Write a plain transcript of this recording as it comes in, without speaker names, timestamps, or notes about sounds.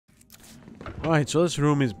Right, so this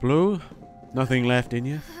room is blue. Nothing left in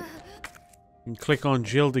you. You can click on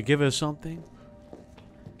Jill to give her something.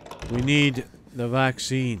 We need the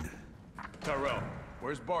vaccine. Tyrell,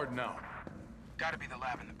 where's Bard now? Gotta be the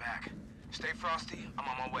lab in the back. Stay frosty, I'm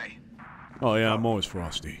on my way. Oh yeah, I'm always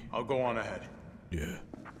frosty. I'll go on ahead. Yeah.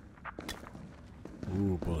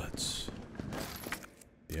 Ooh, bullets.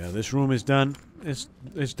 Yeah, this room is done.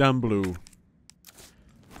 It's done blue.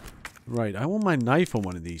 Right, I want my knife on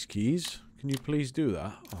one of these keys. Can you please do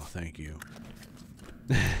that? Oh, thank you.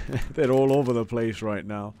 They're all over the place right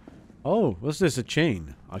now. Oh, what's this? A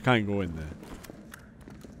chain? I can't go in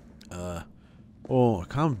there. Oh, I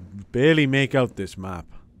can't barely make out this map.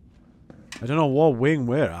 I don't know what wing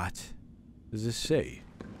we're at. Does this say?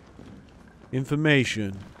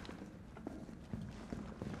 Information.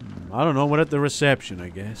 I don't know. We're at the reception, I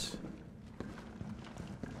guess.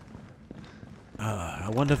 I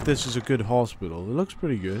wonder if this is a good hospital. It looks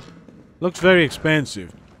pretty good. Looks very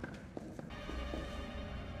expensive.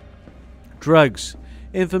 Drugs.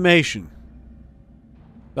 Information.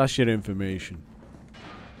 That's your information.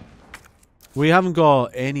 We haven't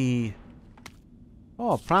got any...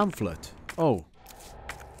 Oh, pamphlet. Oh.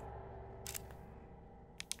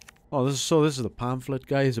 Oh, this is the pamphlet,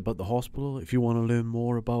 guys, about the hospital. If you want to learn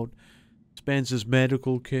more about Spencer's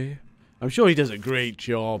medical care. I'm sure he does a great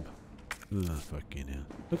job. Oh, fucking hell.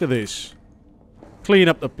 Look at this. Clean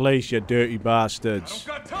up the place, you dirty bastards.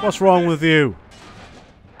 What's wrong with you?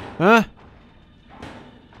 Huh?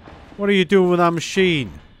 What are you doing with that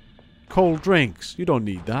machine? Cold drinks. You don't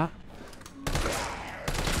need that.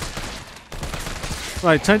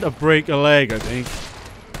 Right, time to break a leg, I think.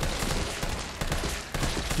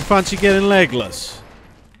 You fancy getting legless?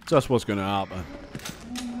 That's what's gonna happen.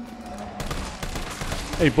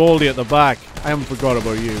 Hey, Baldy at the back. I haven't forgot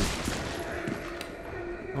about you.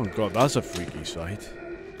 Oh god, that's a freaky sight.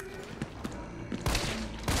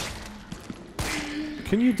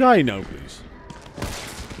 Can you die now, please?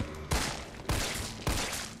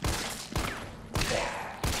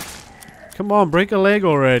 Come on, break a leg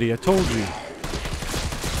already, I told you.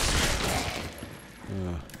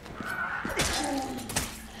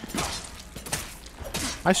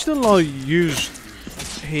 I still not used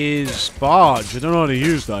his barge. I don't know how to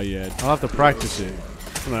use that yet. I'll have to practice it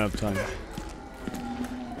when I have time.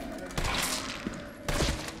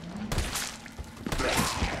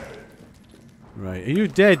 Right, are you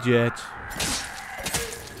dead yet?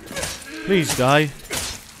 Please die.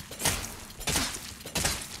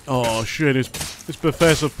 Oh shit, it's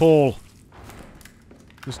Professor Paul.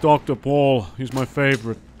 It's Dr. Paul. He's my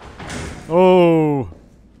favorite. Oh!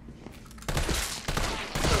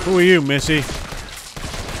 Who are you, Missy?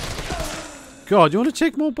 God, you want to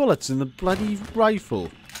take more bullets in the bloody rifle?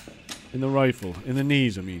 In the rifle. In the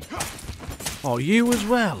knees, I mean. Oh, you as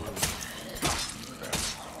well.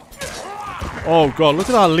 Oh, God, look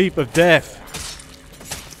at that leap of death.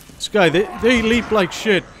 This guy, they leap like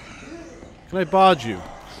shit. Can I barge you?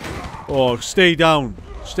 Oh, stay down.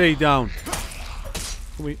 Stay down.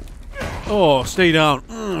 Can we... Oh, stay down.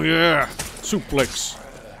 Yeah. Suplex.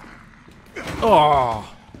 Oh.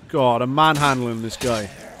 God, I'm manhandling this guy.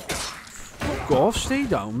 Fuck off, stay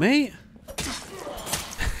down, mate.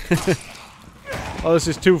 Oh, this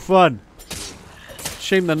is too fun.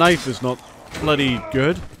 Shame the knife is not bloody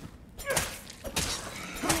good.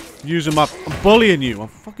 Use him up. I'm bullying you. I'm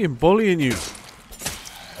fucking bullying you.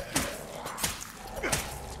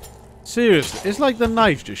 Seriously, it's like the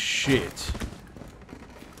knife just shit.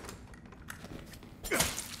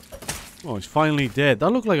 Oh, he's finally dead. That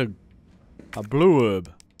looked like a blue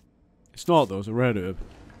herb. It's not though, it's a red herb.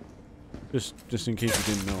 Just in case you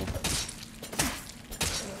didn't know.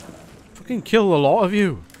 Fucking kill a lot of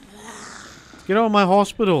you. Get out of my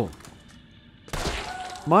hospital.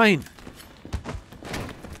 Mine.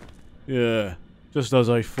 Yeah, just as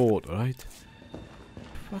I thought, right?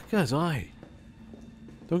 Fuck as I.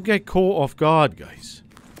 Don't get caught off guard, guys.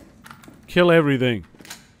 Kill everything.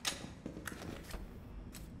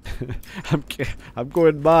 I'm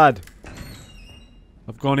going mad.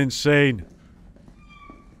 I've gone insane.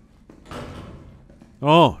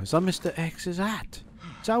 Oh, is that Mr. X's hat?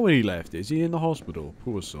 Is that where he left? Is he in the hospital?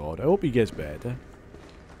 Poor sod. I hope he gets better.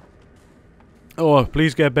 Oh,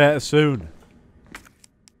 please get better soon.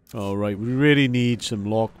 Alright, we really need some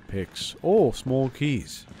lock picks. Oh, small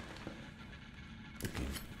keys.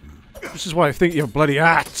 This is why I think you're bloody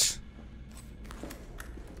hat.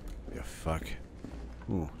 You fuck.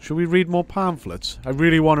 Oh, should we read more pamphlets? I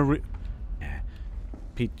really want to read... Yeah.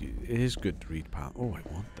 Pete, it is good to read pamphlets. Oh, I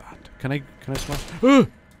want that. Can I smash... Oh!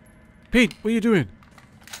 Pete, what are you doing?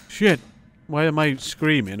 Shit. Why am I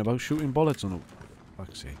screaming about shooting bullets on a...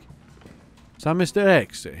 Fuck's sake. Is that Mr.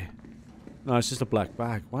 X, eh? No, it's just a black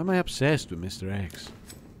bag. Why am I obsessed with Mr. X?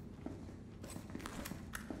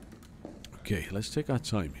 Okay, let's take our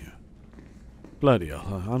time here. Bloody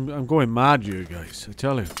hell, I'm going mad here, guys. I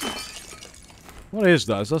tell you. What is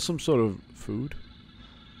that? Is that some sort of food?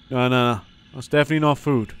 No, no, no. That's definitely not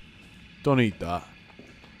food. Don't eat that.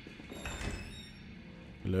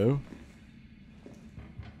 Hello?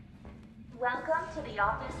 Welcome to the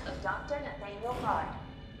office of Dr. Nathaniel Bard.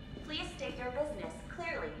 Please state your business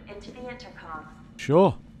clearly into the intercom.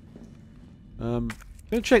 Sure. Gonna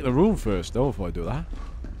check the room first, though, before I do that.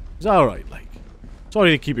 Is that alright, like?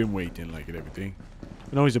 Sorry to keep him waiting, like, and everything.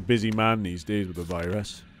 I know he's a busy man these days with the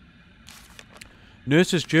virus.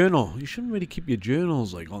 Nurse's journal. You shouldn't really keep your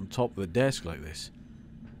journals, like, on top of the desk like this.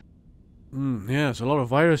 Yeah, there's a lot of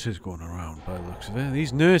viruses going around, by the looks of it.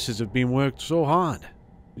 These nurses have been worked so hard.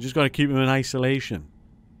 You just gotta keep them in isolation.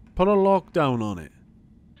 Put a lockdown on it.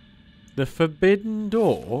 The forbidden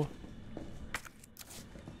door?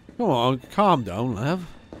 Come on, calm down, Lev.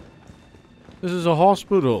 This is a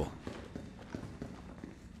hospital.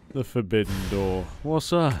 The forbidden door. What's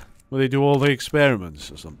that? Where they do all the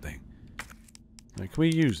experiments or something? Now, can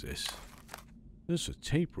we use this? This is a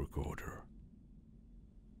tape recorder.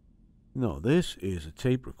 No, this is a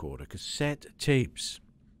tape recorder. Cassette tapes.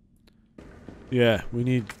 Yeah, we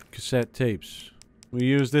need cassette tapes. We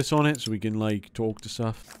use this on it so we can, like, talk to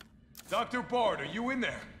stuff. Dr. Bard, are you in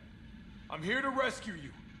there? I'm here to rescue you.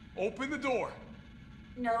 Open the door.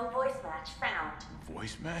 No voice match found.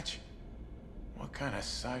 Voice match? What kind of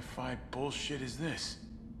sci-fi bullshit is this?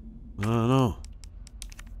 I don't know.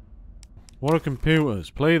 What are computers?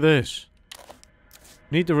 Play this.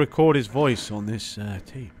 Need to record his voice on this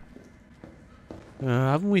tape.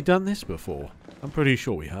 Haven't we done this before? I'm pretty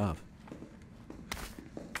sure we have.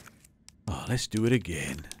 Oh, let's do it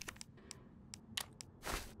again.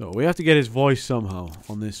 No, we have to get his voice somehow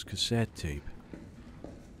on this cassette tape.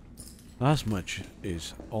 That much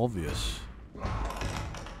is obvious.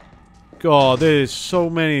 God, there's so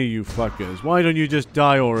many of you fuckers. Why don't you just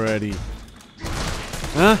die already?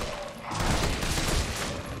 Huh?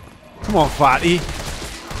 Come on, fatty.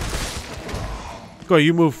 God,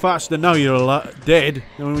 you move faster now you're dead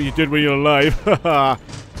than what you did when you're alive. Haha.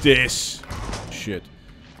 This. Shit.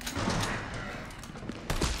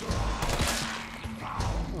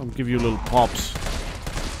 I'll give you little pops.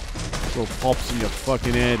 Little pops in your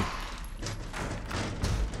fucking head.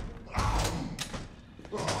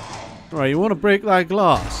 Alright, you want to break that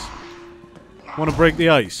glass? Want to break the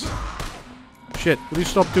ice? Shit, will you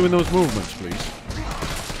stop doing those movements, please?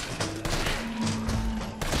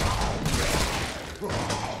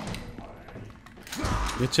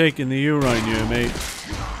 You're taking the urine here, mate.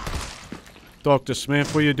 Dr.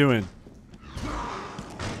 Smith, what are you doing?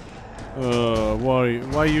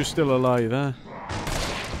 Why are you still alive, huh?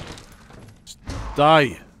 Just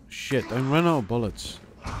die. Shit, I'm running out of bullets.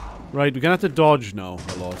 Right, we're gonna have to dodge now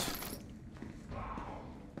a lot.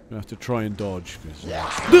 We have to try and dodge, because...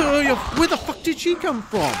 where the fuck did she come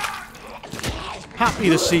from? Happy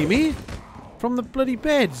to see me? From the bloody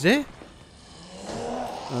beds, eh?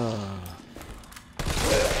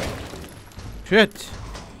 Shit.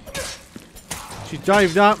 She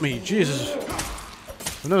dived at me, Jesus.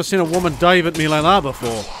 I've never seen a woman dive at me like that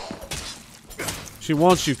before. She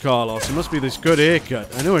wants you, Carlos. It must be this good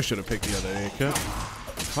haircut. I knew I should have picked the other haircut.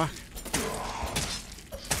 Fuck.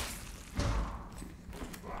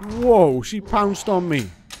 Whoa, she pounced on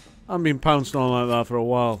me. I haven't been pounced on like that for a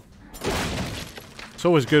while. It's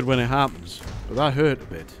always good when it happens, but that hurt a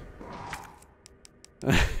bit.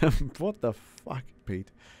 What the fuck,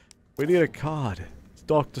 Pete? We need a card.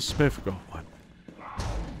 Dr. Smith got one.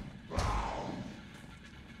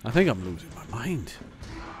 I think I'm losing my mind.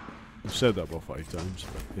 I've said that about 5 times,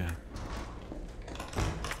 but yeah.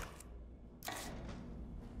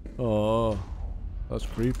 Oh, that's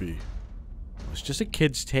creepy. It's just a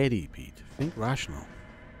kid's teddy, Pete. Think rational.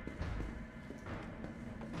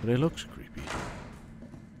 But it looks creepy.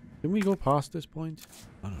 Didn't we go past this point?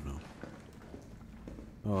 I don't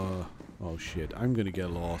know. Oh shit, I'm gonna get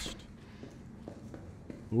lost.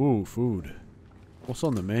 Ooh, food. What's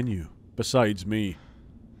on the menu? Besides me.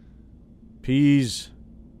 Peas.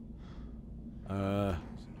 I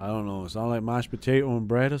don't know. Is that like mashed potato and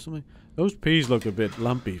bread or something? Those peas look a bit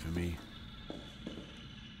lumpy for me.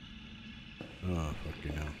 Oh,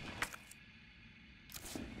 fucking hell.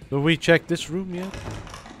 Have we checked this room yet?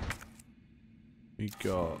 We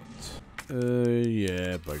got...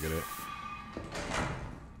 yeah, bugger it.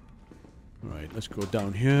 Right, let's go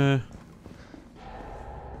down here.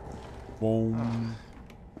 Boom.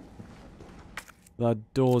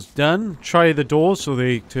 That door's done. Try the doors so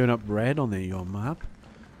they turn up red on your map.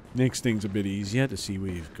 Makes things a bit easier to see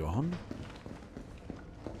where you've gone.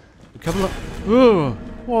 A couple of... Oh!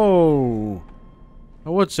 Whoa!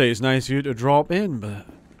 I would say it's nice of you to drop in, but...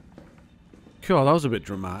 God, that was a bit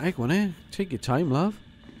dramatic, wasn't it? Take your time, love.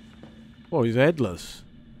 Oh, he's headless.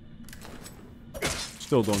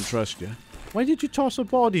 Still don't trust you. Why did you toss a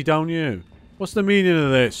body down here? What's the meaning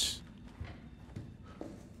of this?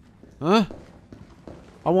 Huh?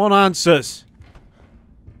 I want answers.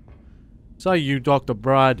 Is that you, Dr.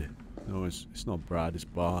 Brad? No, it's not Brad, it's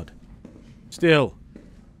Bard. Still.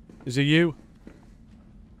 Is it you?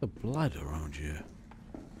 The blood around you.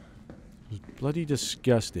 It's bloody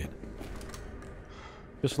disgusting.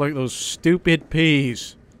 Just like those stupid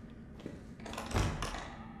peas.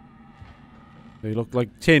 They look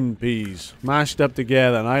like tin peas. Mashed up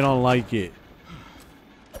together, and I don't like it.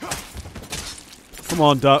 Come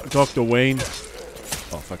on, Dr. Wayne.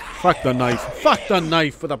 Oh, fuck the knife. Fuck the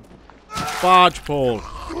knife with a barge pole.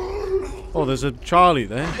 Oh, there's a Charlie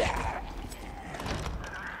there.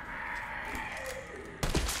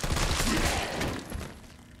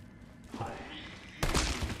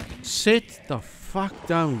 Sit the fuck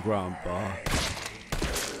down, Grandpa.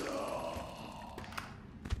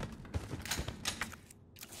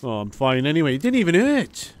 Oh, I'm fine anyway. It didn't even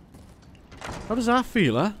hurt. How does that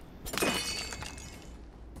feel, huh?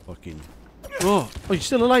 Fucking... Oh, you're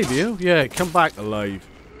still alive, are you? Yeah, come back alive.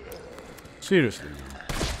 Seriously.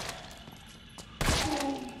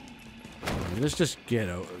 Let's just get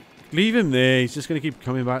out. Leave him there. He's just going to keep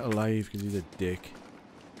coming back alive because he's a dick.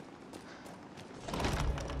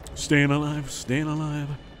 Staying alive, staying alive.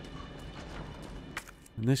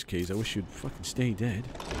 In this case, I wish you'd fucking stay dead.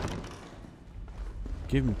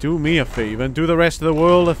 Do me a favor and do the rest of the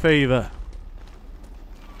world a favor.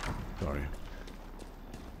 Sorry.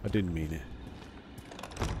 I didn't mean it.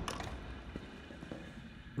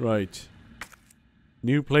 Right.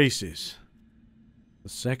 New places. The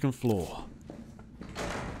second floor.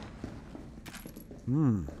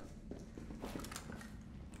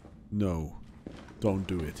 No. Don't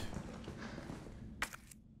do it.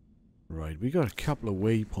 Right, we got a couple of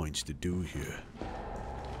waypoints to do here.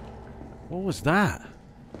 What was that?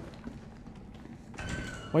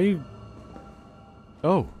 Why you...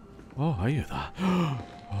 Oh. Oh, I hear that.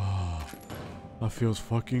 Oh, that feels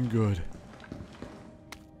fucking good.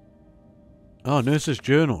 Oh, nurse's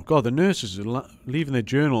journal. God, the nurses are leaving their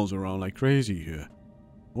journals around like crazy here.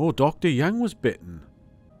 Oh, Dr. Young was bitten.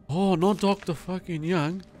 Oh, not Dr. fucking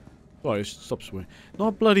Young. Sorry, stop swearing.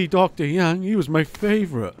 Not bloody Dr. Young. He was my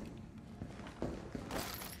favourite.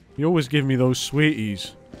 He always give me those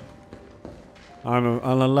sweeties. And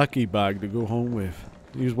a lucky bag to go home with.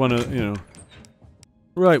 He was one of, you know.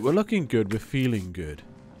 Right, we're looking good. We're feeling good.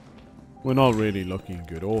 We're not really looking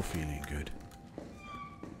good or feeling good.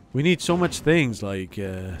 We need so much things like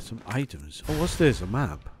some items. Oh, what's this? A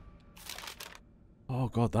map. Oh,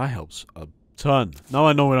 God, that helps a ton. Now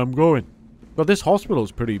I know where I'm going. But this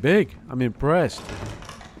hospital's pretty big. I'm impressed.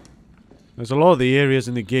 There's a lot of the areas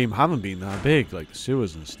in the game haven't been that big, like the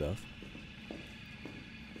sewers and stuff.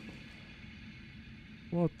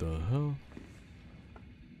 What the hell?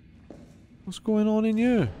 What's going on in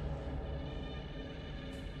here?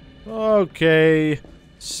 Okay.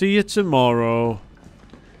 See you tomorrow.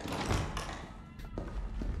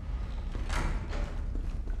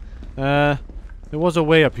 There was a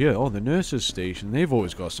way up here. Oh, the nurse's station. They've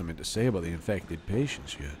always got something to say about the infected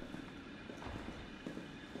patients here.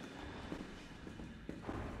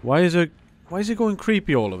 Why is it going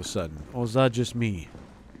creepy all of a sudden? Or is that just me?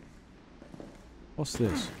 What's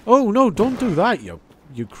this? Oh, no, don't do that, you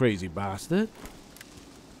crazy bastard.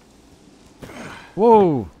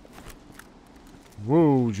 Whoa.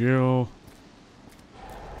 Whoa, Jill.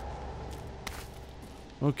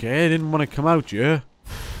 Okay, I didn't want to come out here.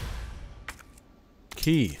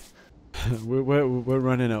 Key. we're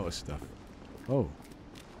running out of stuff. Oh.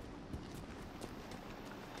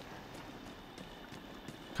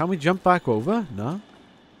 Can we jump back over? No?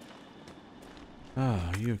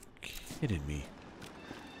 Ah, you're kidding me.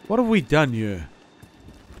 What have we done here?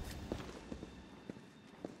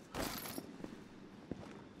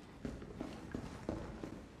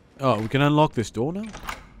 Oh, we can unlock this door now?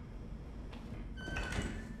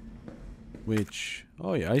 Which...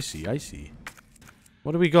 Oh yeah, I see.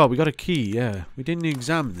 What do we got? We got a key, yeah. We didn't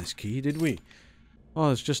examine this key, did we? Oh,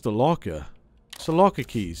 it's just a locker. It's the locker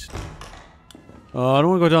keys. Oh, I don't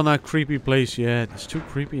want to go down that creepy place yet. It's too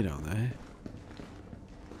creepy down there.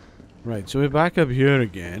 Right, so we're back up here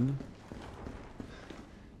again.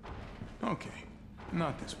 Okay,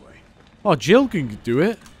 not this way. Oh, Jill can do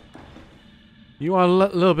it. You are a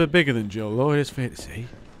little bit bigger than Joe, though, it is fair to say.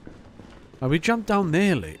 Now, we jumped down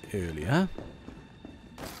there earlier.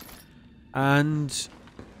 And...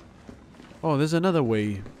 oh, there's another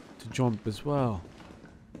way to jump as well.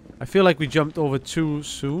 I feel like we jumped over too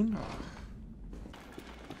soon.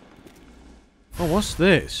 Oh, what's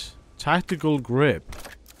this? Tactical grip.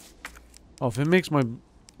 Oh, if it makes my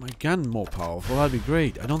gun more powerful, that'd be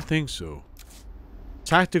great. I don't think so.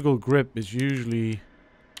 Tactical grip is usually...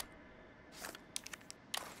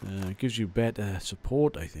 gives you better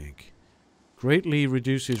support, I think. Greatly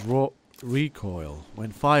reduces recoil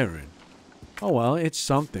when firing. Oh well, it's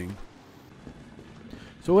something.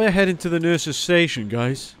 So we're heading to the nurse's station,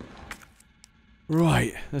 guys.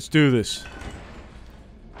 Right, let's do this.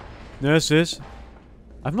 Nurses?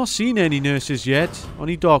 I've not seen any nurses yet.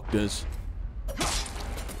 Only doctors.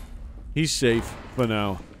 He's safe for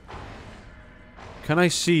now. Can I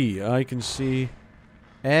see? I can see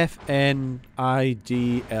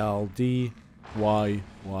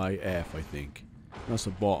FNIDLDYYF, I think. That's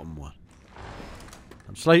the bottom one.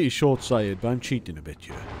 I'm slightly short-sighted, but I'm cheating a bit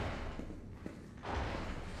here.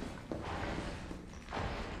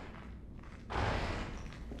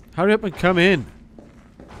 Hurry up and come in.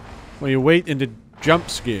 Well, you're waiting to jump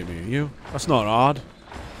scare me, are you? That's not hard.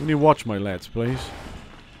 When you watch my Let's Plays.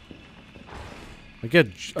 I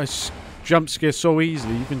jump scare so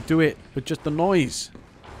easily, you can do it with just the noise.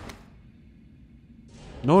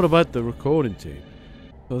 Note about the recording tape.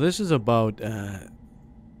 So this is about a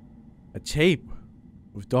tape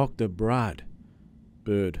with Dr. Bird.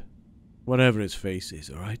 Whatever his face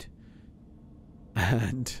is, alright?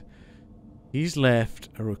 And he's left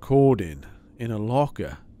a recording in a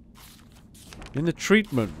locker in the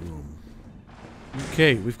treatment room.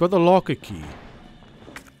 Okay, we've got the locker key.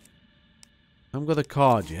 I haven't got the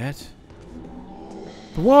card yet.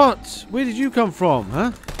 What? Where did you come from,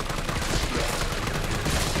 huh?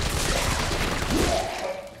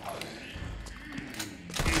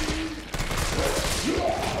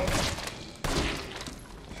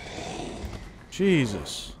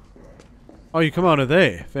 Jesus. Oh, you come out of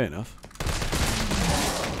there. Fair enough.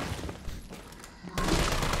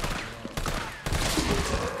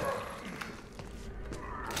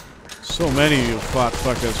 So many of you fat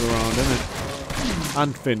fuckers around, isn't it?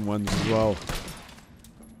 And thin ones as well.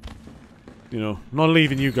 You know, not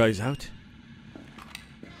leaving you guys out.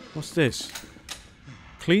 What's this?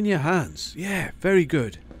 Clean your hands. Yeah, very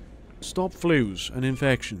good. Stop flus and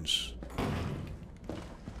infections.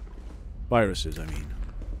 Viruses, I mean.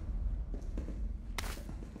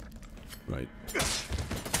 Right.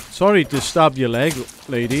 Sorry to stab your leg,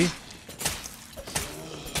 lady.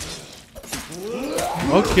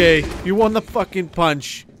 Okay, you won the fucking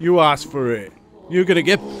punch. You asked for it. You're gonna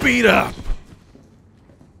get beat up.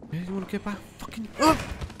 Yeah, you wanna get back fucking up?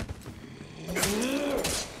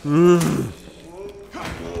 I'm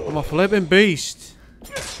a flipping beast.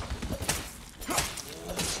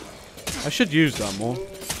 I should use that more.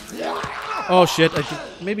 Oh shit,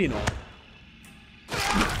 maybe not.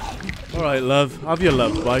 Alright, love. Have your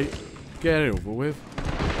love bite. Get it over with.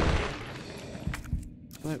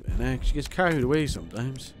 Flipping heck, she gets carried away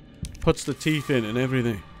sometimes. Puts the teeth in and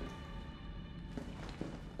everything.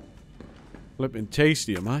 Flipping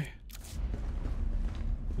tasty, am I?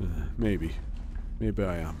 Maybe. Maybe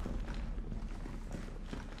I am.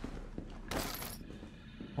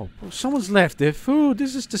 Oh, someone's left their food.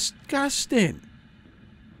 This is disgusting.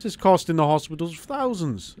 This is costing the hospitals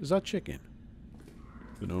thousands. Is that chicken?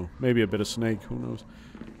 I don't know. Maybe a bit of snake. Who knows?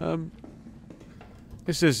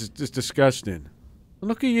 This is just disgusting. And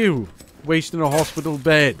look at you, wasting a hospital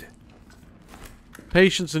bed.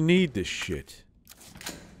 Patients in need this shit.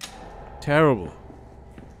 Terrible.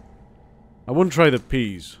 I wouldn't try the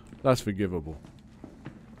peas. That's forgivable.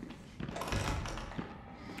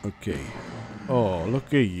 Okay. Oh,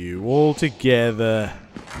 look at you, all together.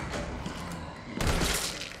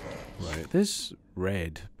 Right, this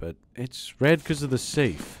red, but it's red because of the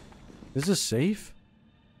safe. Is this a safe?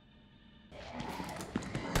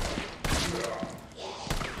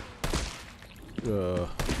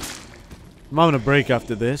 I'm having a break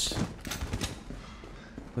after this.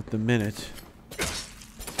 At the minute.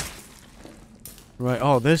 Right,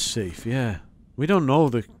 oh, this safe, yeah. We don't know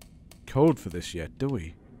the code for this yet, do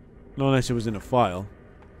we? Not unless it was in a file.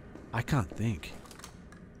 I can't think.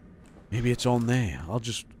 Maybe it's on there. I'll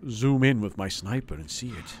just zoom in with my sniper and see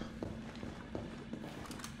it.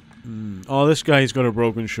 Oh, this guy's got a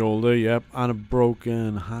broken shoulder, yep, and a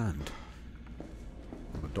broken hand.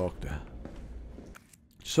 I'm a doctor.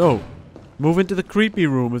 So, move into the creepy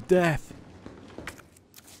room of death.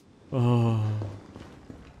 Oh.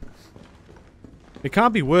 It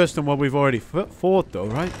can't be worse than what we've already fought, though,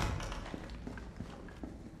 right?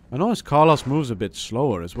 I noticed Carlos moves a bit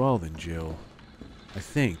slower as well than Jill. I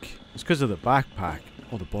think. It's because of the backpack.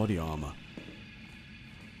 Or the body armor.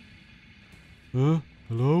 Huh?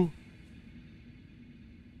 Hello?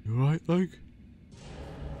 You alright, like?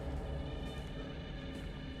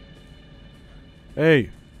 Hey.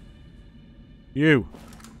 You.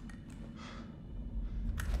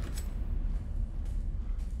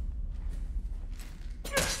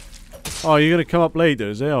 Oh, you're gonna come up later,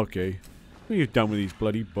 is that okay? What are you done with these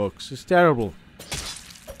bloody books? It's terrible.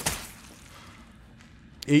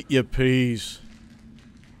 Eat your peas.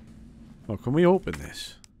 Oh, can we open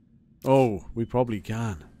this? Oh, we probably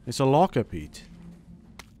can. It's a locker, Pete.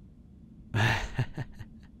 Oh,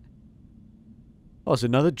 it's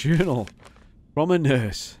another journal. From a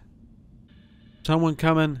nurse. Someone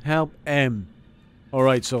come and help M.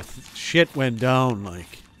 Alright, so shit went down,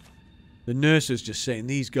 like. The nurse is just saying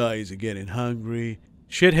these guys are getting hungry.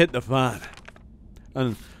 Shit hit the fan.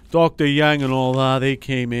 And Dr. Yang and all that, they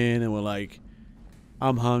came in and were like,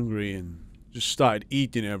 I'm hungry, and just started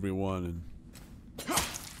eating everyone. And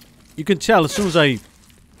you can tell as soon as I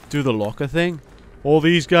do the locker thing, all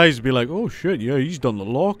these guys be like, oh shit, yeah, he's done the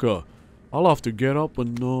locker. I'll have to get up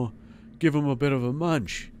and give him a bit of a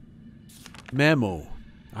munch. Memo.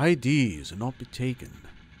 IDs are not be taken.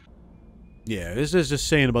 Yeah, this is just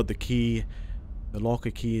saying about the key. The locker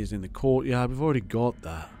key is in the courtyard. We've already got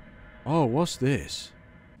that. Oh, what's this?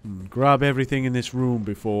 Grab everything in this room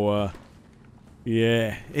before...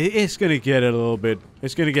 yeah, it's gonna get a little bit...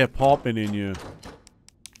 it's gonna get popping in you.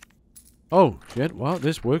 Oh, shit. Wow,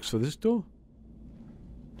 this works for this door?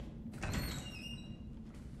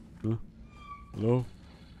 Huh? Hello?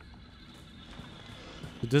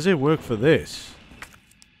 But does it work for this?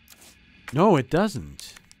 No, it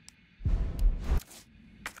doesn't.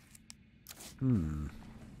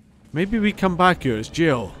 Maybe we come back here as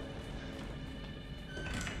Jill.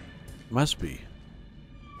 Must be.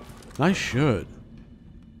 Nice shirt.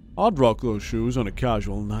 I'd rock those shoes on a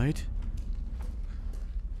casual night.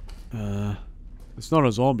 It's not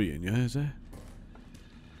a zombie in here, is it?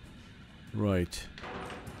 Right.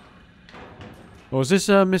 Oh, is this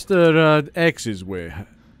Mr. X's wear?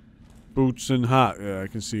 Boots and hat. Yeah, I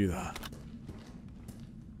can see that.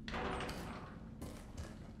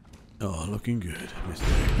 Oh, looking good,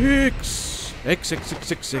 Mr. X.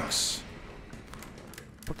 X.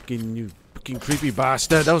 Fucking you, fucking creepy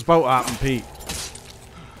bastard. That was about happened, Pete.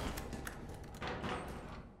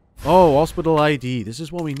 Oh, hospital ID. This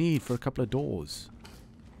is what we need for a couple of doors.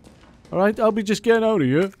 Alright, I'll be just getting out of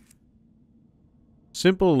here.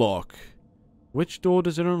 Simple lock. Which door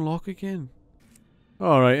does it unlock again?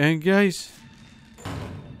 Alright, and guys.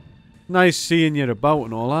 Nice seeing you about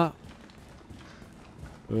and all that.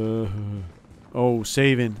 Oh,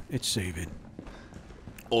 saving. It's saving.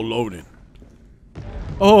 Oh, loading.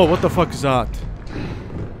 Oh, what the fuck is that?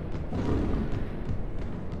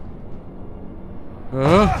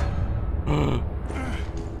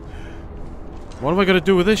 What am I gonna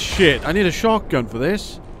do with this shit? I need a shotgun for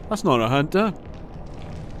this. That's not a hunter.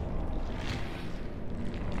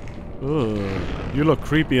 You look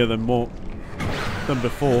creepier than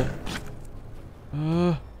before.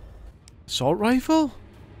 Assault rifle?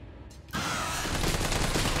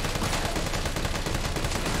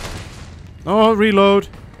 Oh, reload.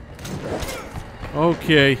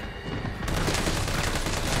 Okay.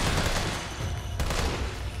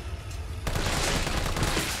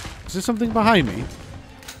 Is there something behind me?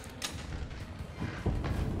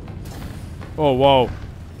 Oh, whoa.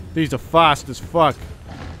 These are fast as fuck.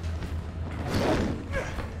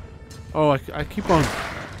 Oh, I keep on...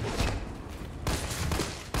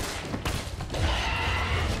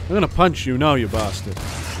 I'm gonna punch you now, you bastard.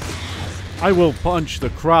 I will punch the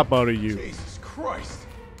crap out of you. Jesus Christ.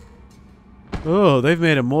 Oh, they've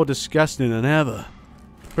made it more disgusting than ever.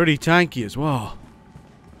 Pretty tanky as well.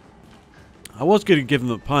 I was gonna give him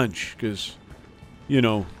a punch, because, you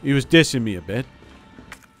know, he was dissing me a bit.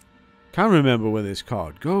 Can't remember where this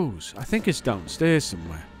card goes. I think it's downstairs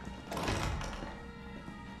somewhere.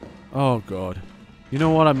 Oh, God. You know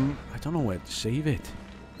what? I don't know where to save it.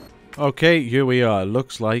 Okay, here we are.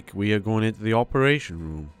 Looks like we are going into the operation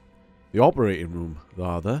room. The operating room,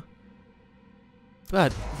 rather.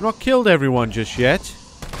 But we've not killed everyone just yet.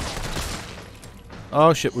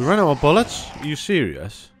 Oh shit, we ran out of bullets? Are you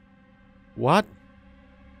serious? What?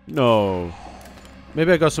 No.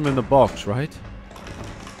 Maybe I got some in the box, right?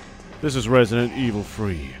 This is Resident Evil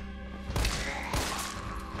 3.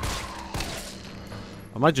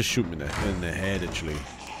 I might just shoot him in the head, actually.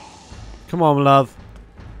 Come on, love.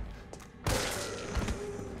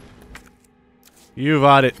 You've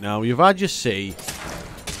had it now. You've had your say.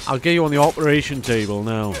 I'll get you on the operation table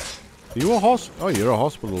now. Are you a oh, you're a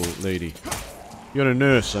hospital lady. You're a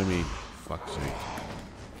nurse, I mean. Fuck's sake.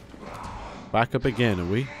 Back up again, are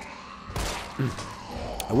we?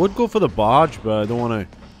 I would go for the barge, but I don't want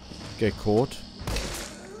to get caught.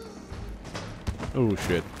 Oh,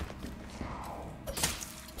 shit.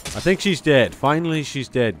 I think she's dead. Finally, she's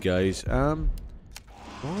dead, guys.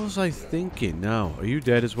 What was I thinking now? Are you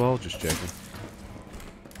dead as well? Just checking.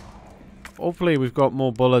 Hopefully, we've got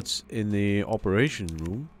more bullets in the operation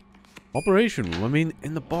room. Operation room? I mean,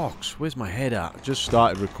 in the box. Where's my head at? I just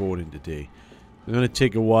started recording today. It's going to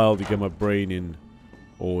take a while to get my brain in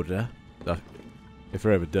order. If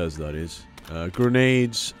it ever does, that is.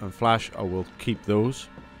 Grenades and flash, I will keep those.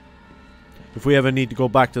 If we ever need to go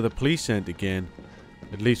back to the police center again,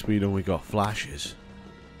 at least we know we got flashes.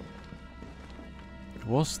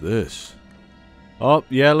 What's this? Oh,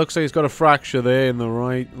 yeah, looks like he's got a fracture there in the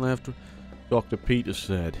right, left. Dr. Peter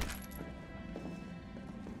said.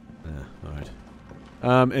 Alright.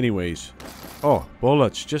 Anyways. Oh,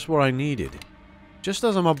 bullets. Just what I needed. Just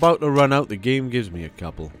as I'm about to run out, the game gives me a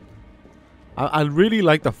couple. I really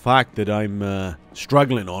like the fact that I'm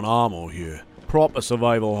struggling on ammo here. Proper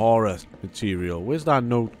survival horror material. Where's that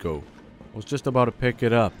note go? I was just about to pick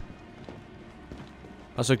it up.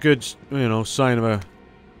 That's a good, you know, sign of a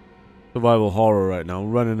survival horror right now.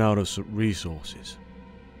 Running out of resources.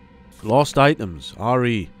 Lost items.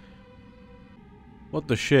 RE. What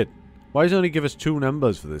the shit? Why does it only give us 2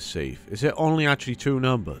 numbers for this safe? Is it only actually 2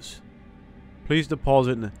 numbers? Please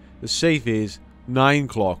deposit. The safe is 9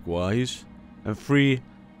 clockwise and 3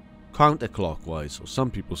 counterclockwise. Or some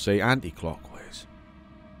people say anti-clockwise.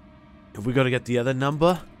 Have we got to get the other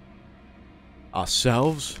number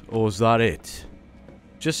ourselves? Or is that it?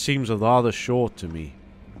 Just seems rather short to me.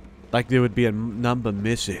 Like there would be a number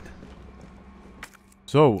missing.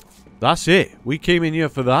 So, that's it. We came in here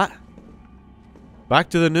for that. Back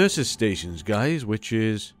to the nurses' stations, guys, which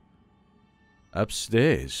is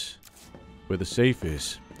upstairs, where the safe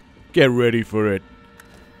is. Get ready for it.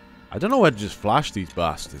 I don't know why to just flash these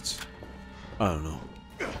bastards. I don't know.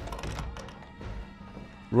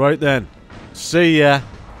 Right then. See ya.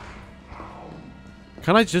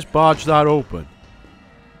 Can I just barge that open?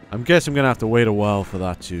 I'm guessing I'm going to have to wait a while for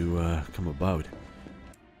that to come about.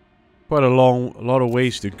 Quite a lot of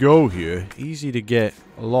ways to go here. Easy to get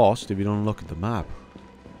lost if you don't look at the map.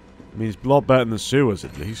 I mean, it's a lot better than the sewers,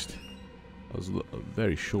 at least. That was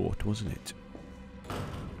very short, wasn't it?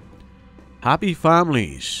 Happy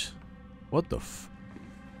families. What the f...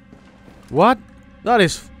 What? That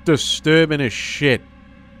is disturbing as shit.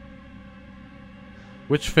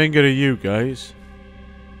 Which finger are you, guys?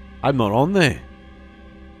 I'm not on there.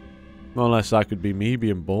 Not unless that could be me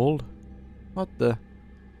being bald. What the...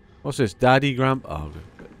 What's this? Daddy, Grandpa? Oh,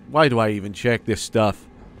 why do I even check this stuff?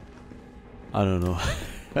 I don't know.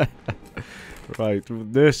 Right,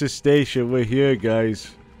 nurse's station, we're here,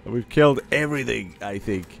 guys. We've killed everything, I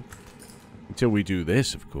think. Until we do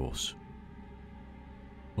this, of course.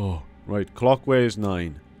 Oh, right, clockwise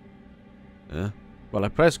 9. Yeah. Well, I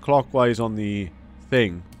pressed clockwise on the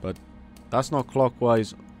thing, but that's not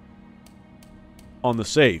clockwise on the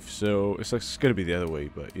safe, so it's going to be the other way,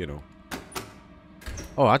 but, you know.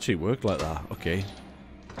 Oh, it actually worked like that. Okay.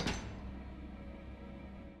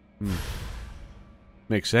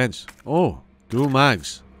 Makes sense. Oh, dual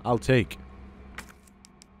mags. I'll take.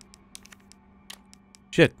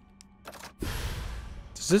 Shit.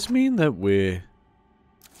 Does this mean that we're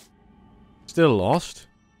still lost?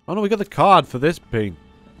 Oh no, we got the card for this bit,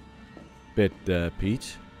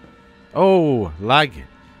 Pete. Oh, lag.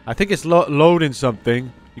 I think it's loading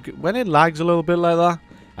something. When it lags a little bit like that,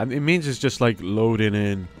 it means it's just like loading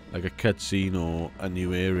in like a cutscene or a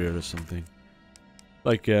new area or something.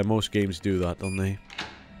 Like most games do that, don't they?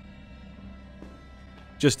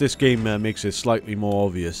 Just this game makes it slightly more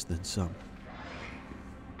obvious than some.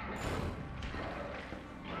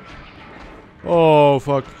 Oh,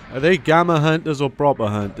 fuck. Are they gamma hunters or proper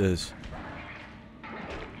hunters?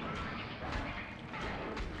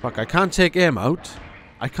 Fuck, I can't take him out.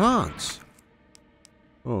 I can't.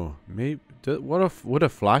 Oh, maybe... would a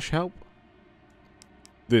flash help?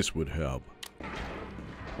 This would help.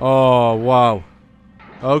 Oh, wow.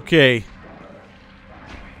 Okay.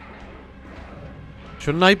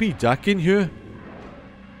 Shouldn't I be ducking here?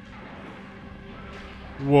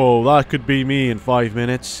 Whoa, that could be me in 5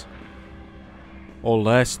 minutes. Or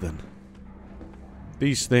less than.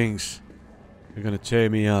 These things are gonna tear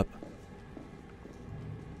me up.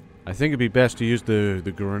 I think it'd be best to use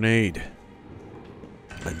the grenade.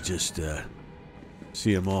 And just,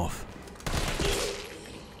 see him off.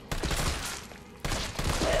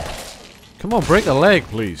 Come on, break a leg,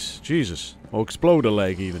 please. Jesus. Or explode a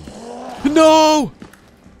leg, even. No!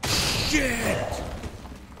 Shit!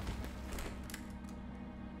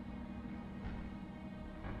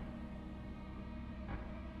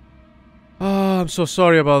 Oh, I'm so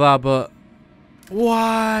sorry about that, but...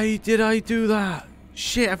 Why did I do that?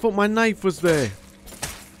 Shit, I thought my knife was there.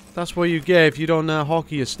 That's what you get if you don't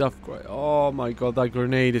hockey your stuff. Oh my god, that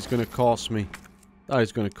grenade is gonna cost me. That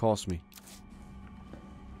is gonna cost me.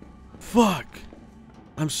 Fuck!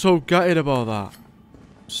 I'm so gutted about that.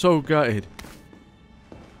 So gutted.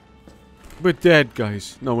 We're dead,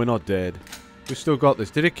 guys. No, we're not dead. We still got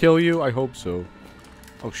this. Did it kill you? I hope so.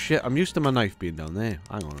 Oh shit, I'm used to my knife being down there.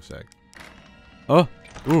 Hang on a sec. Oh!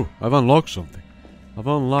 Ooh, I've unlocked something. I've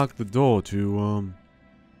unlocked the door to,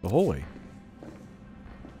 the hallway.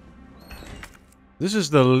 This is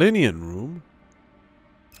the Linian room.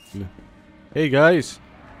 Hey, guys.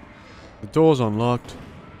 The door's unlocked.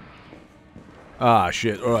 Ah,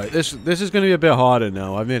 shit. Alright, this is gonna be a bit harder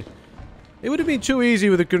now. I mean, it would have been too easy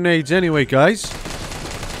with the grenades anyway, guys.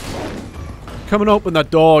 Come and open the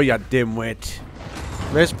door, you dimwit.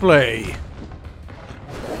 Let's play.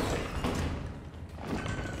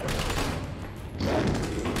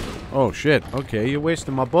 Oh, shit. Okay, you're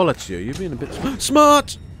wasting my bullets here. You're being a bit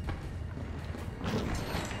smart!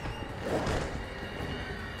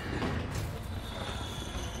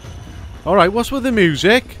 Alright, what's with the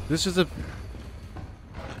music? This is a...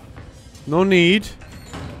 No need.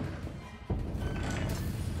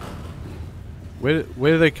 Where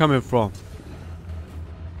are they coming from?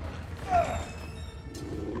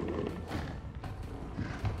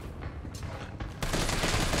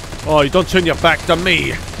 Oh, you don't turn your back to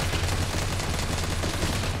me!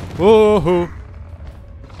 Whoa!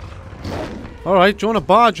 Alright, do you want to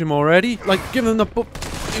barge him already? Like, give him the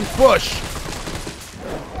push!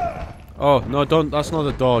 Oh, no, don't. That's not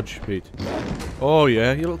a dodge, Pete. Oh,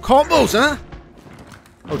 yeah. You little combos, huh?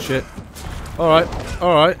 Oh, shit. Alright.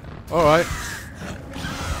 Alright. Alright.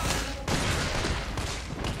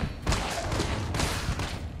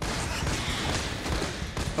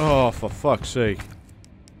 Oh, for fuck's sake.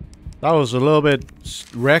 That was a little bit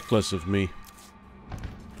reckless of me.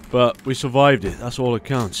 But we survived it. That's all that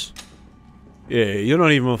counts. Yeah, you're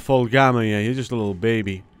not even a full gamma yet. You're just a little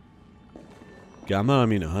baby. Gamma? I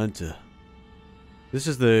mean a hunter. This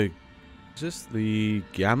is the... Is this the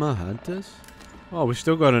Gamma Hunters? Oh, we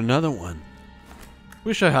still got another one.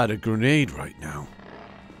 Wish I had a grenade right now.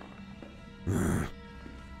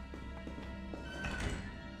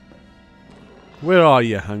 Where are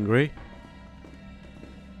you, Hungry?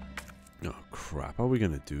 Oh, crap. How are we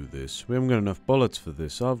gonna do this? We haven't got enough bullets for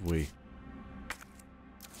this, have we?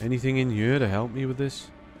 Anything in here to help me with this?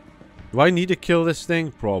 Do I need to kill this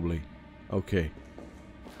thing? Probably. Okay.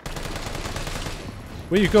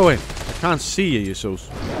 Where you going? I can't see you. You're so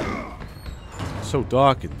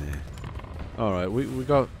dark in there. Alright, we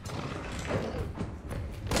got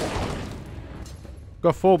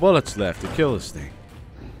 4 bullets left to kill this thing.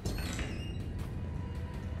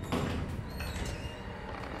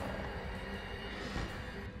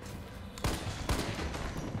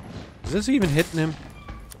 Is this even hitting him?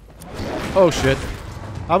 Oh shit.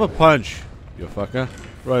 Have a punch, you fucker.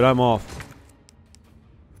 Right, I'm off.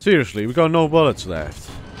 Seriously, we got no bullets left.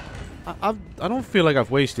 I don't feel like I've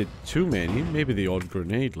wasted too many. Maybe the odd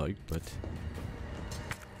grenade, like, but...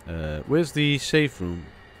 where's the safe room?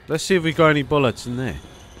 Let's see if we got any bullets in there.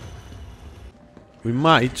 We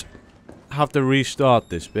might have to restart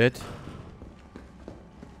this bit.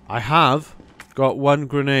 I have got 1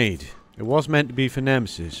 grenade. It was meant to be for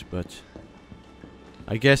Nemesis, but...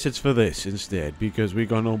 I guess it's for this instead, because we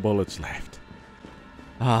got no bullets left.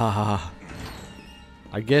 Ah...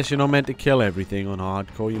 I guess you're not meant to kill everything on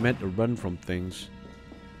hardcore. You're meant to run from things.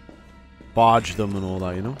 Barge them and all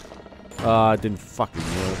that, you know? Ah, it didn't fucking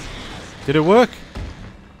work. Did it work?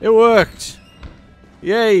 It worked!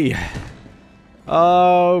 Yay!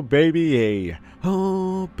 Oh, baby, yay.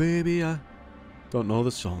 Oh, baby, I don't know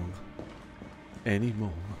the song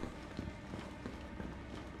anymore.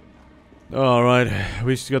 Alright,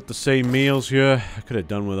 we still got the same meals here. I could have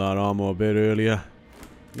done with that armor a bit earlier.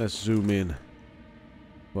 Let's zoom in.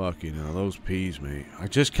 Fucking hell, those peas, mate. I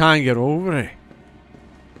just can't get over it.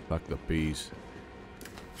 Fuck the peas.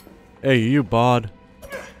 Hey, you Bard?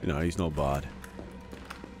 No, he's not Bard.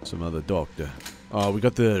 Some other doctor. Oh, we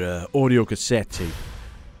got the audio cassette tape.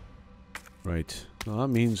 Right. Well, that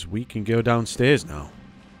means we can go downstairs now.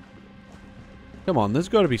 Come on, there's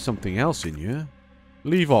got to be something else in here.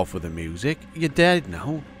 Leave off with the music. You're dead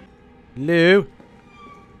now. Hello?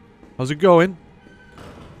 How's it going?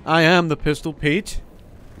 I am the Pistol Pete.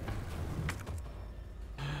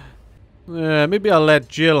 Maybe I'll let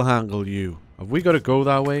Jill handle you. Have we got to go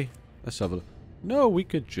that way? Let's have a look. No, we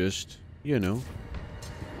could just, you know.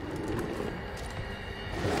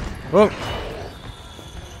 Oh!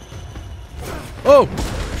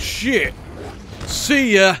 Oh! Shit!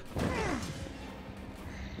 See ya!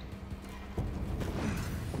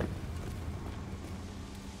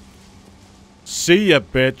 See ya,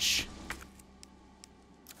 bitch!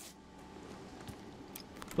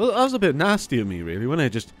 Well, that was a bit nasty of me, really, when I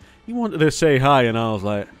just... He wanted to say hi, and I was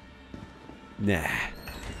like... Nah.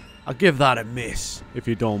 I'll give that a miss, if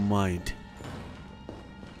you don't mind.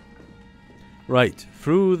 Right,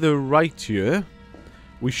 through the right here,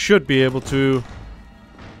 we should be able to...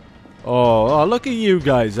 Oh, look at you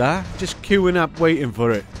guys, huh? Just queuing up, waiting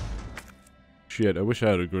for it. Shit, I wish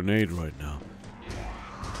I had a grenade right now.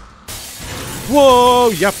 Whoa,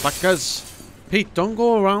 ya fuckers! Pete, don't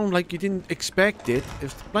go around like you didn't expect it.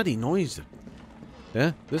 It's the bloody noise.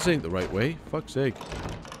 Yeah, this ain't the right way. Fuck's sake.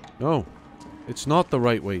 No, it's not the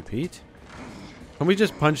right way, Pete. Can we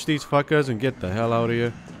just punch these fuckers and get the hell out of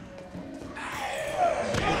here?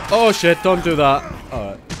 Oh shit, don't do that.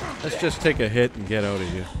 Alright, let's just take a hit and get out of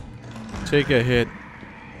here. Take a hit.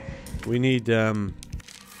 We need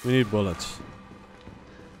bullets.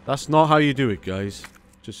 That's not how you do it, guys.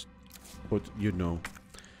 Just, but you know.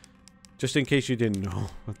 Just in case you didn't know.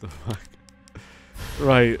 What the fuck?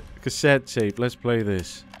 Right, cassette tape. Let's play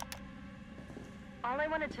this. All I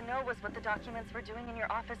wanted to know was what the documents were doing in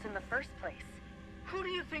your office in the first place. Who do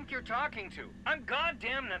you think you're talking to? I'm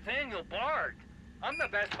goddamn Nathaniel Bard. I'm the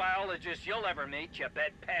best biologist you'll ever meet, you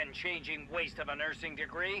bedpan-changing waste of a nursing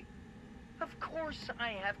degree. Of course I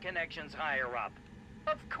have connections higher up.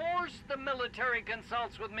 Of course the military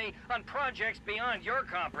consults with me on projects beyond your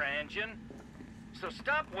comprehension. So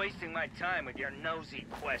stop wasting my time with your nosy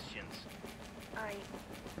questions.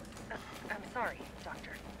 I'm sorry,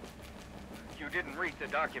 Doctor. You didn't read the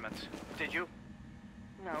documents, did you?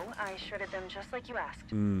 No, I shredded them just like you asked.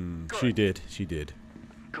 She did. She did.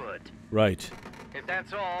 Good. Right. If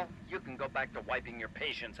that's all, you can go back to wiping your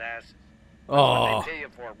patient's ass. Oh. What they pay you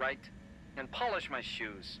for, right? And polish my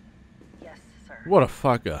shoes. Yes, sir. What a I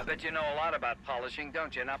fucker. bet you know a lot about polishing,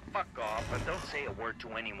 don't you? Now fuck off and don't say a word to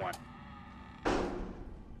anyone.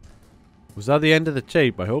 Was that the end of the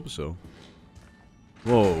tape? I hope so.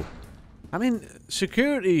 Whoa. I mean,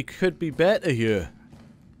 security could be better here.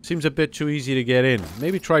 Seems a bit too easy to get in.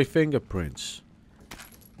 Maybe try fingerprints.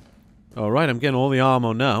 Alright, I'm getting all the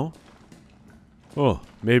ammo now. Oh,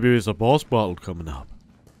 maybe there's a boss battle coming up.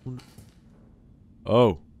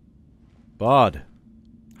 Oh. Bard.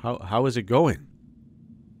 How is it going?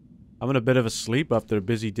 Having a bit of a sleep after a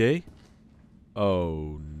busy day?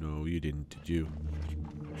 Oh, no, you didn't, did you?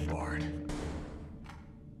 Bard.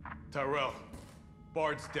 Tyrell.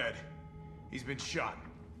 Bard's dead. He's been shot.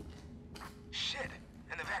 Shit.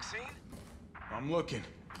 And the vaccine? I'm looking.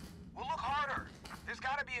 Well, look harder. There's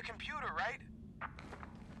gotta be a computer, right?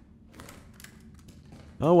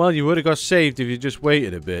 Oh, well, you would have got saved if you just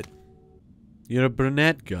waited a bit. You're a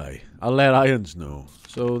brunette guy. I'll let Irons know.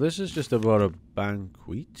 So this is just about a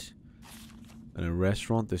banquet and a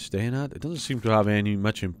restaurant they're staying at. It doesn't seem to have any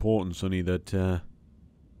much importance, only that,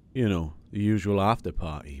 you know, the usual after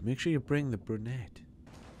party. Make sure you bring the brunette.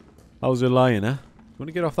 How's it lying, huh? You want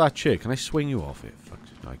to get off that chick? Can I swing you off it? Fuck,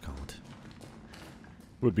 no, I can't.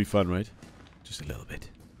 Would be fun, right? Just a little bit.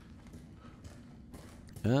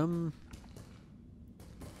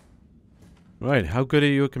 Right, how good are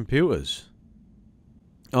your computers?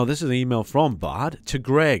 Oh, this is an email from Bard to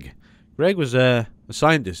Greg. Greg was a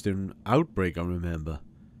scientist in Outbreak, I remember.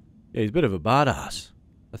 Yeah, he's a bit of a badass.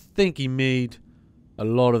 I think he made a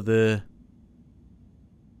lot of the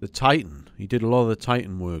Titan. He did a lot of the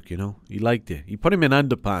Titan work, you know. He liked it. He put him in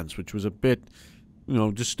underpants, which was a bit, you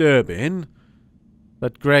know, disturbing.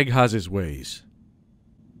 But Greg has his ways.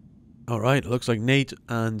 Alright, looks like Nate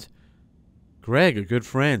and Greg are good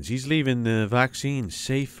friends. He's leaving the vaccine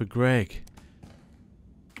safe for Greg.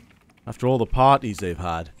 After all the parties they've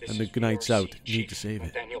had and the nights out, you need to save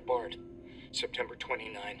it. Nathaniel Bard, September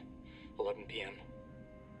 29, 11 p.m.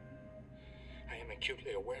 I am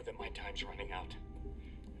acutely aware that my time's running out.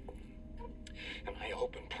 And I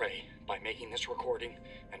hope and pray, by making this recording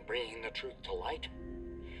and bringing the truth to light,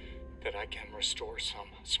 that I can restore some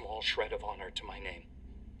small shred of honor to my name.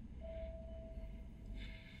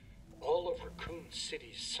 All of Raccoon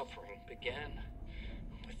City's suffering began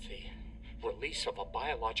with the release of a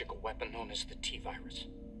biological weapon known as the T-virus.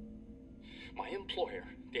 My employer,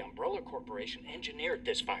 the Umbrella Corporation, engineered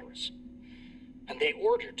this virus. And they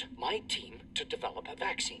ordered my team to develop a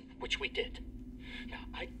vaccine, which we did. Now,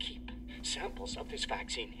 I keep samples of this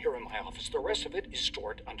vaccine here in my office. The rest of it is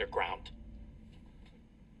stored underground.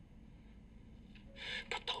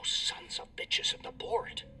 But those sons of bitches at the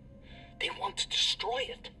board, they want to destroy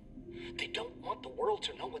it. They don't want the world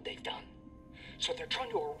to know what they've done. So they're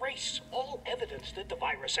trying to erase all evidence that the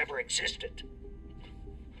virus ever existed.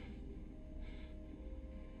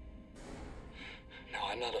 No,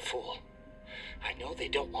 I'm not a fool. I know they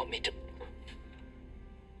don't want me to...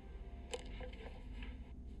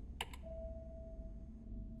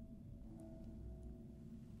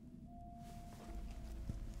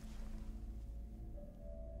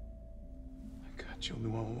 Jill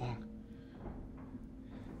knew all along.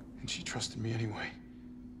 And she trusted me anyway.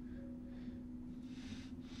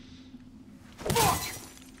 Fuck!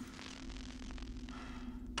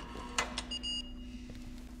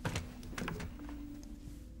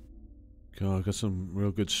 God, got some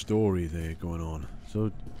real good story there going on.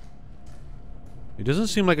 So, he doesn't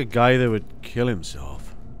seem like a guy that would kill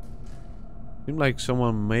himself. Seemed like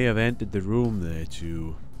someone may have entered the room there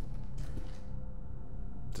to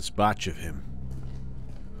dispatch of him.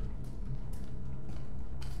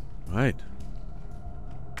 Right.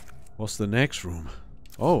 What's the next room?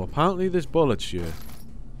 Oh, apparently there's bullets here.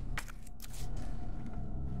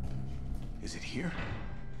 Is it here?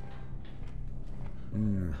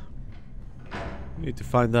 Need to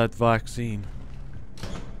find that vaccine.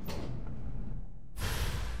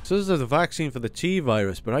 So this is the vaccine for the T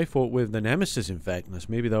virus, but I thought with the Nemesis infecting us,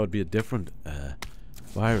 maybe that would be a different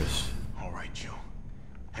virus. All right, Jill.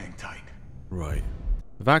 Hang tight. Right.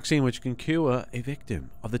 The vaccine which can cure a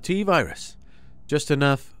victim of the T virus. Just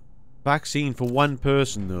enough vaccine for one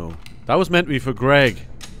person, though. That was meant to be for Greg.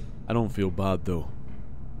 I don't feel bad, though.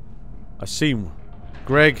 I seem...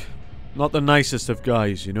 Greg, not the nicest of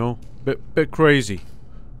guys, you know? Bit crazy.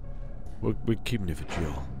 We're keeping it for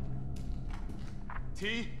Jill.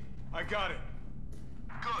 T, I got it.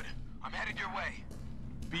 Good. I'm headed your way.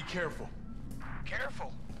 Be careful.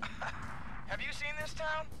 Careful. Have you seen this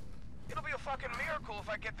town? It'll be a fucking miracle if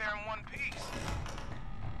I get there in one piece.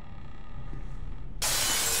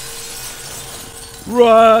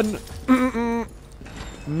 Run!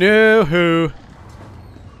 No who?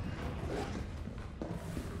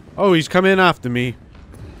 Oh, he's coming after me.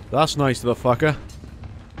 That's nice of the fucker.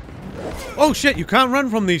 Oh shit, you can't run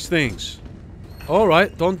from these things.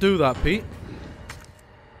 Alright, don't do that, Pete.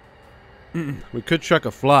 We could chuck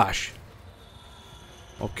a flash.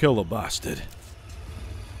 I'll kill the bastard.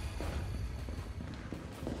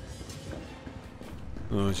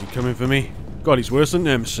 Oh, is he coming for me? God, he's worse than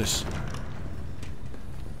Nemesis.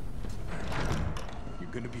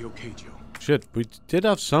 You're gonna be okay, Jill. Shit, we did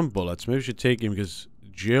have some bullets. Maybe we should take him because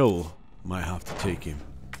Jill might have to take him.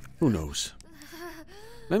 Who knows?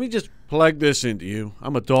 Let me just plug this into you.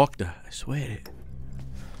 I'm a doctor. I swear it.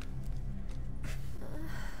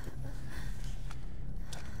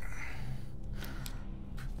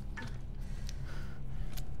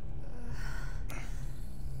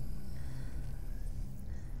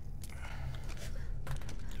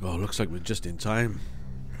 Oh, looks like we're just in time.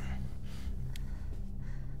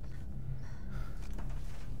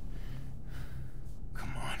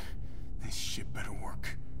 Come on. This shit better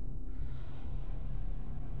work.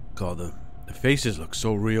 God, the faces look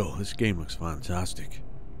so real. This game looks fantastic.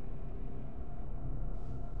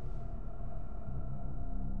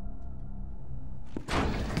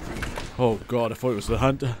 Oh God, I thought it was the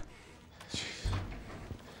hunter.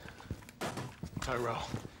 Tyrell,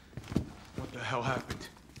 what the hell happened?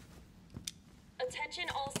 Attention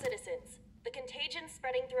all citizens. The contagion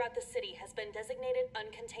spreading throughout the city has been designated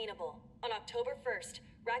uncontainable. On October 1st,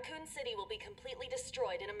 Raccoon City will be completely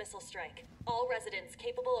destroyed in a missile strike. All residents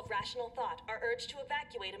capable of rational thought are urged to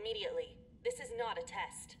evacuate immediately. This is not a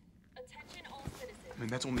test. Attention all citizens. I mean,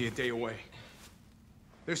 that's only a day away.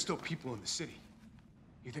 There's still people in the city.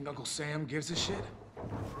 You think Uncle Sam gives a shit?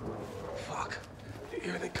 Fuck.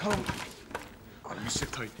 Here they come. Oh, let me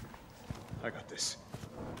sit tight. I got this.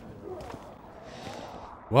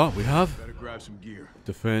 What we have? Better grab some gear.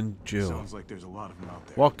 Defend Jill. Sounds like there's a lot of them out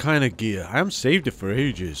there. What kind of gear? I haven't saved it for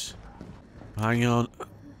ages. Hang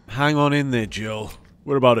on in there, Jill.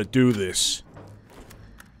 We're about to do this.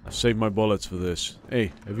 I've saved my bullets for this.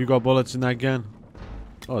 Hey, have you got bullets in that gun?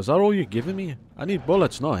 Oh, is that all you're giving me? I need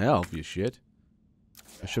bullets, not health, you shit.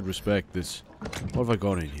 I should respect this. What have I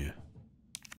got in here?